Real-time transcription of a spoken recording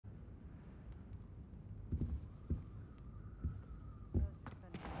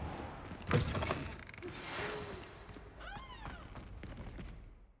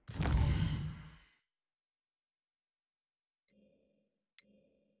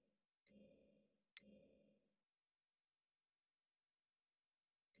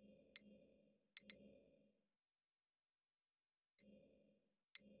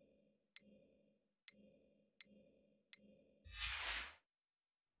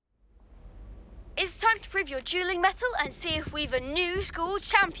It's time to prove your dueling mettle and see if we've a new school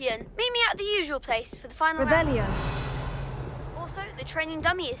champion. Meet me at the usual place for the final round. Also, the training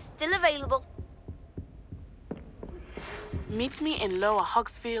dummy is still available. Meet me in Lower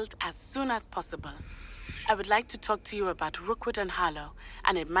Hogsfield as soon as possible. I would like to talk to you about Rookwood and Harlow,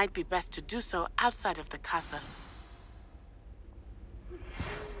 and it might be best to do so outside of the castle.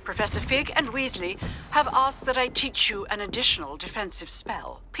 Professor Fig and Weasley have asked that I teach you an additional defensive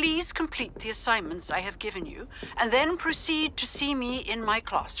spell. Please complete the assignments I have given you, and then proceed to see me in my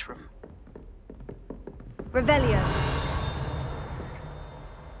classroom. Revelio.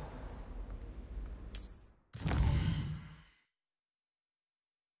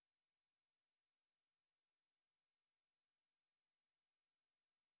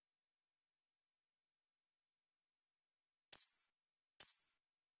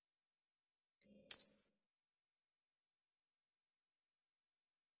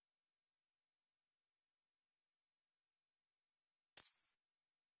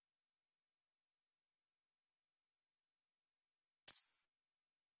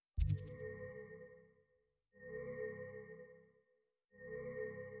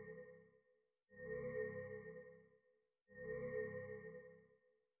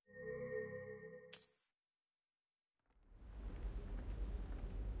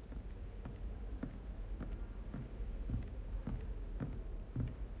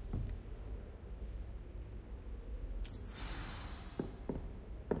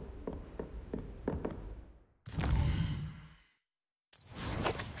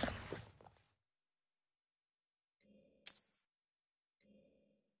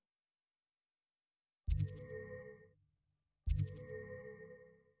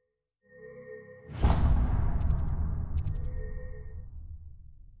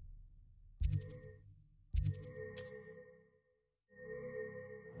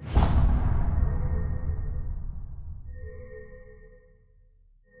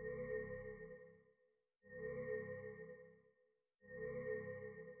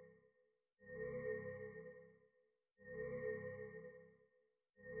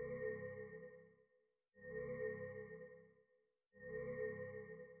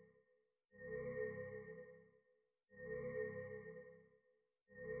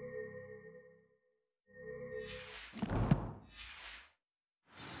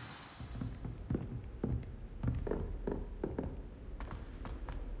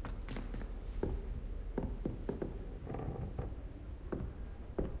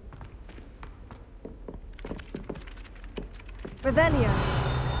 Revelio.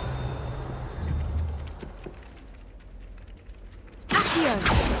 Accio.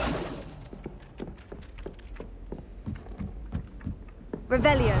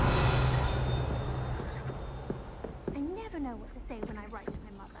 Revelio. I never know what to say when I write to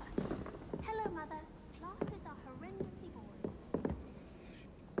my mother. Hello, Mother. Classes are horrendously boring.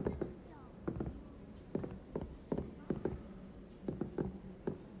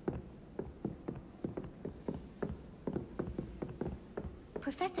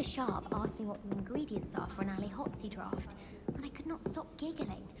 Professor Sharp asked me what the ingredients are for an Ali Hotsy draft, and I could not stop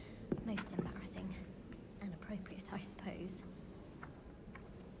giggling. Most embarrassing. And appropriate, I suppose.